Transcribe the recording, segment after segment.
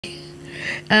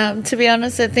To be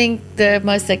honest, I think the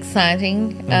most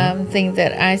exciting thing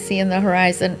that I see in the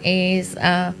horizon is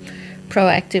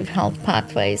proactive health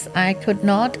pathways. I could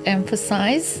not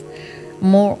emphasize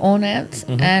more on it,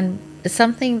 and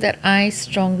something that I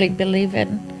strongly believe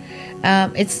in.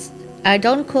 I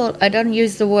don't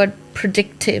use the word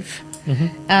predictive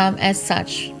as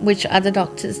such, which other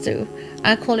doctors do.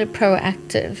 I call it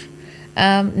proactive.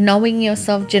 Knowing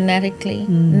yourself genetically,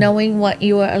 knowing what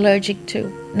you are allergic to,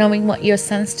 knowing what you're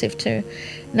sensitive to,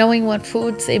 knowing what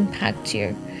foods impact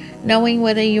you, knowing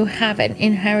whether you have an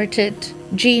inherited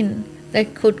gene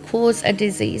that could cause a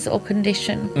disease or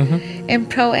condition,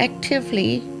 and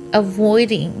proactively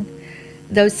avoiding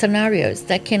those scenarios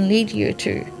that can lead you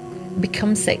to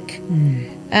become sick.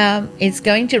 It's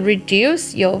going to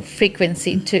reduce your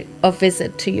frequency of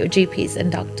visit to your GPs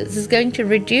and doctors. It's going to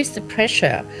reduce the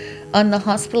pressure on the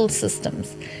hospital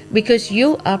systems because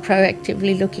you are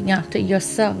proactively looking after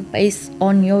yourself based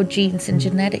on your genes and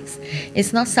genetics.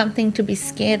 It's not something to be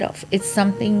scared of. It's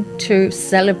something to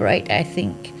celebrate, I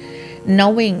think.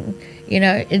 Knowing,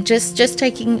 just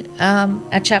taking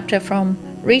a chapter from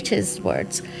Rita's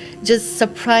words, just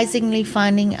surprisingly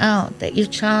finding out that your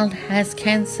child has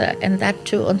cancer, and that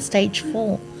too on stage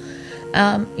 4.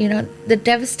 The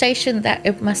devastation that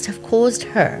it must have caused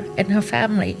her and her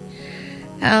family.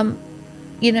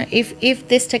 If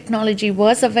this technology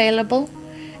was available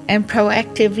and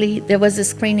proactively there was a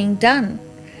screening done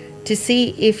to see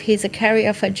if he's a carrier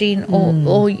of a gene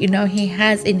or he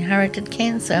has inherited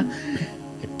cancer,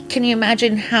 can you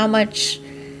imagine how much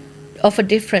of a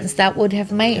difference that would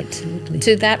have made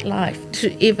to that life,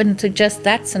 to just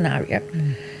that scenario?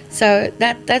 So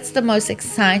that's the most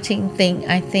exciting thing,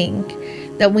 I think,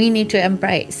 that we need to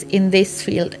embrace in this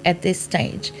field at this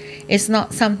stage. It's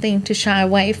not something to shy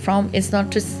away from. It's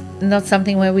not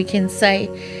something where we can say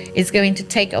it's going to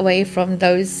take away from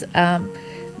those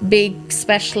big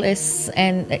specialists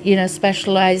and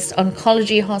specialized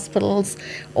oncology hospitals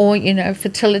or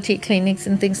fertility clinics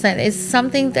and things like that. It's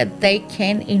something that they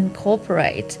can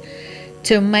incorporate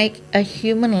to make a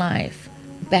human life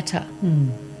better.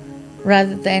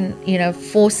 Rather than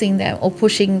forcing them or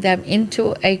pushing them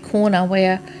into a corner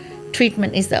where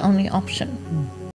treatment is the only option.